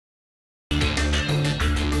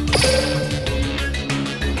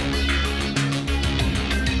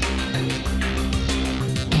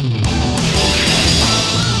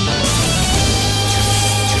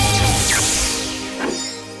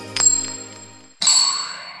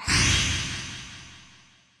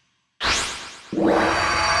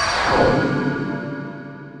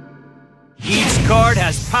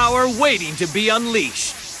has power waiting to be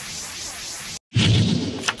unleashed.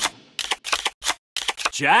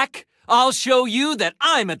 Jack, I'll show you that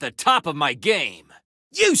I'm at the top of my game.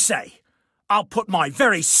 You say? I'll put my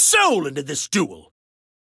very soul into this duel.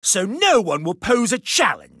 So no one will pose a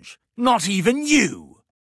challenge. Not even you.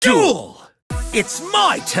 Duel! It's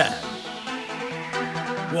my turn.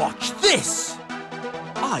 Watch this.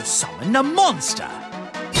 I summon a monster.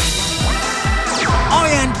 I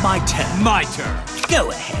end my turn. My turn. Go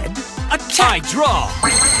ahead. Attack. I draw.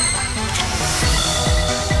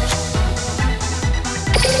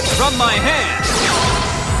 From my hand,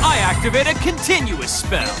 I activate a continuous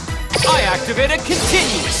spell. I activate a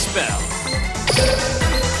continuous spell.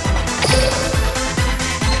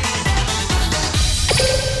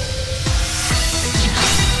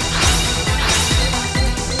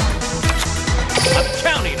 I'm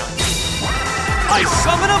counting on you. I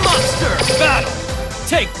summon a monster. Battle.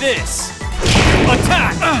 Take this.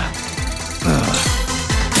 Attack.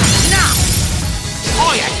 Now,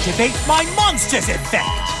 I activate my monster's effect.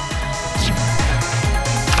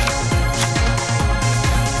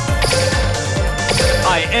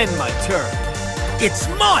 I end my turn. It's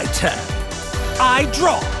my turn. I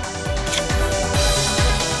draw.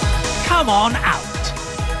 Come on out.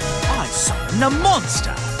 I summon a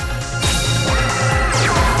monster.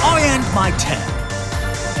 I end my turn.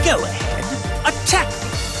 Go ahead, attack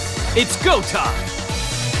me. It's go time.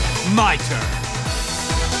 My turn.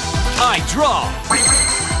 I draw.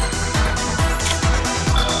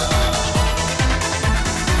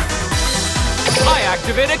 I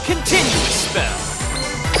activate a continuous spell.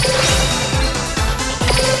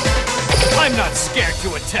 I'm not scared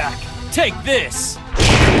to attack. Take this.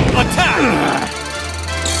 Attack!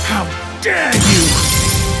 How dare you!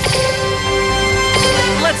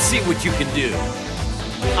 Let's see what you can do.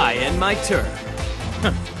 I end my turn.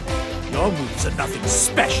 Your moves are nothing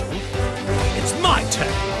special. It's my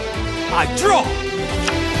turn. I draw.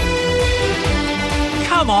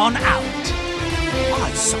 Come on out.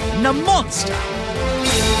 I summon a monster.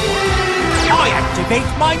 I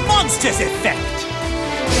activate my monster's effect.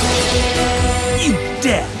 You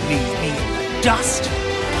dare leave me in the dust?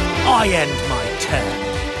 I end my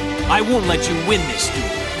turn. I won't let you win this duel.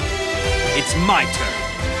 It's my turn.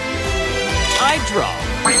 I draw.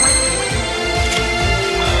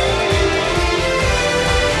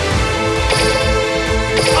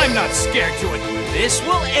 I'm not scared to it. This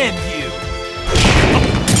will end you.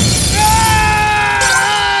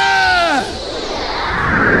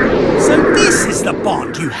 So this is the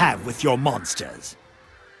bond you have with your monsters.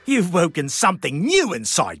 You've woken something new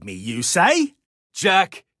inside me, you say?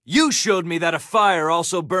 Jack, you showed me that a fire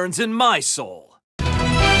also burns in my soul.